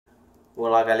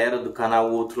Olá galera do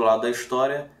canal Outro Lado da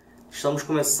História. Estamos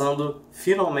começando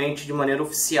finalmente de maneira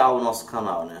oficial o nosso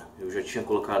canal, né? Eu já tinha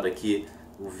colocado aqui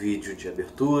o vídeo de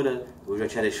abertura, eu já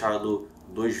tinha deixado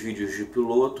 2 vídeos de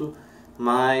piloto,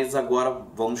 mas agora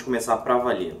vamos começar para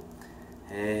valer.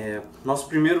 Nosso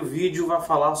primeiro vídeo vai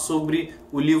falar sobre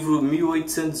o livro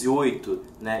 1808,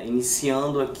 né?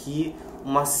 Iniciando aqui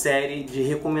uma série de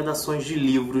recomendações de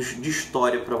livros de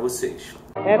história para vocês.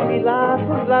 É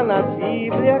Pilatos lá na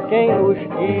Bíblia quem nos diz,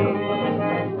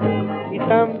 e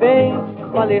também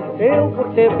faleceu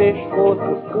por ter pescoço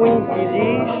o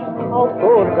infeliz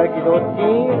autor da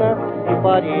guilhotina de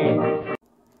Paris.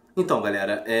 Então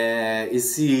galera,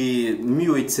 esse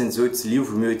 1808, esse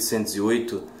livro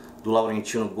 1808 do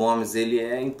Laurentino Gomes, ele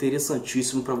é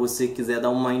interessantíssimo para você que quiser dar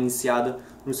uma iniciada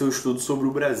no seu estudo sobre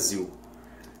o Brasil.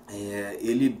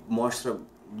 Ele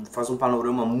faz um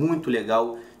panorama muito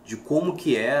legal de como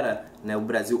que era, né, o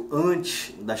Brasil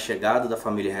antes da chegada da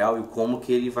família real e como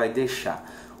que ele vai deixar.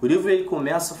 O livro ele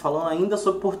começa falando ainda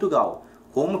sobre Portugal,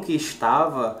 como que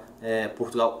estava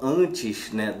Portugal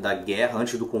antes, né, da guerra,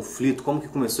 antes do conflito, como que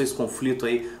começou esse conflito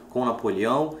aí com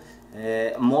Napoleão.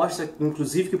 Mostra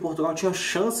inclusive que Portugal tinha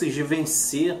chances de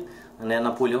vencer, né,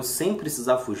 Napoleão sem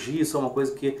precisar fugir. Isso é uma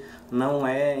coisa que não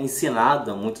é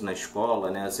ensinada muito na escola,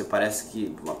 né? Você parece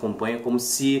que acompanha como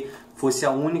se fosse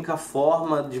a única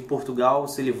forma de Portugal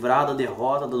se livrar da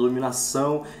derrota, da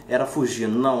dominação, era fugir.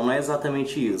 Não, não é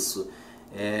exatamente isso.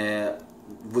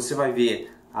 Você vai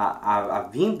ver a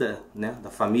vinda, né, da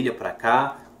família para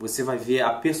cá, você vai ver a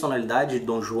personalidade de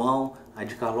Dom João, a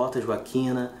de Carlota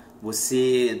Joaquina,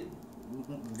 você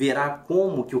verá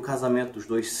como que o casamento dos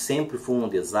dois sempre foi um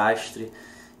desastre.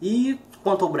 E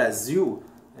quanto ao Brasil,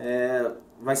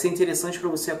 vai ser interessante para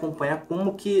você acompanhar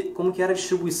como que era a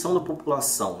distribuição da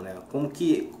população, né? Como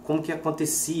que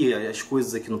acontecia as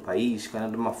coisas aqui no país, cara,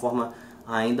 de uma forma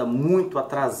ainda muito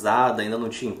atrasada. Ainda não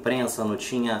tinha imprensa, não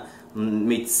tinha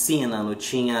medicina, não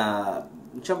tinha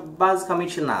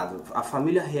basicamente nada. A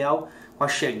família real, com a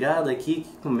chegada aqui,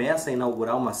 que começa a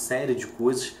inaugurar uma série de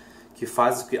coisas que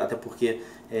faz, até porque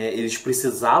eles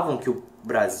precisavam que o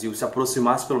Brasil se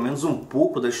aproximasse pelo menos um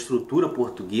pouco da estrutura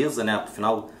portuguesa, né?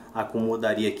 Afinal,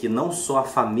 acomodaria aqui não só a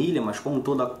família, mas como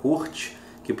toda a corte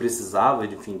que precisava,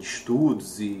 enfim, de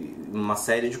estudos e uma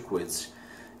série de coisas.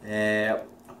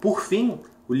 Por fim,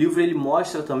 o livro ele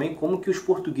mostra também como que os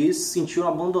portugueses se sentiram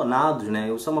abandonados,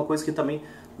 né? Isso é uma coisa que também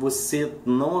você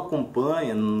não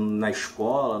acompanha na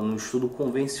escola, no estudo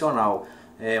convencional.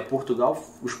 Portugal,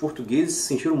 os portugueses se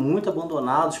sentiram muito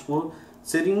abandonados por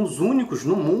serem os únicos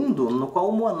no mundo no qual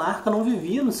o monarca não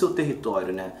vivia no seu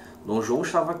território, né? Dom João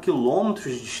estava a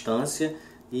quilômetros de distância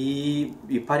e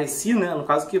parecia, né, no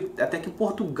caso, que até que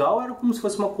Portugal era como se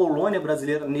fosse uma colônia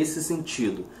brasileira nesse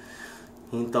sentido.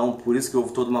 Então, por isso que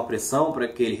houve toda uma pressão para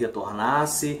que ele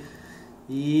retornasse.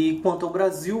 E quanto ao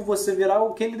Brasil, você verá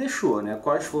o que ele deixou, né?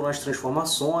 Quais foram as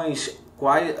transformações,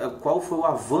 qual foi o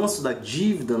avanço da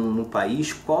dívida no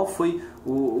país, qual foi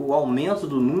o aumento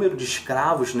do número de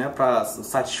escravos, né, para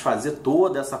satisfazer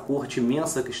toda essa corte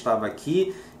imensa que estava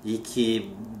aqui e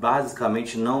que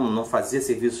basicamente não fazia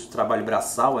serviço de trabalho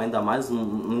braçal, ainda mais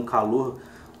num calor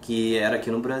que era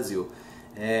aqui no Brasil.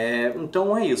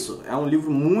 Então é isso, é um livro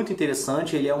muito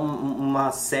interessante. Ele é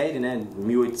uma série, né,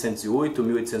 1808,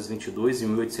 1822 e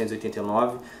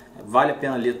 1889. Vale a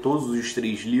pena ler todos os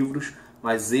 3 livros,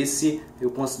 mas esse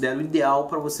eu considero ideal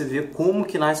para você ver como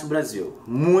que nasce o Brasil.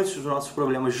 Muitos dos nossos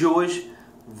problemas de hoje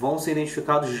vão ser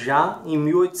identificados já em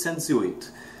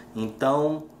 1808.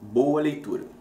 Então, boa leitura!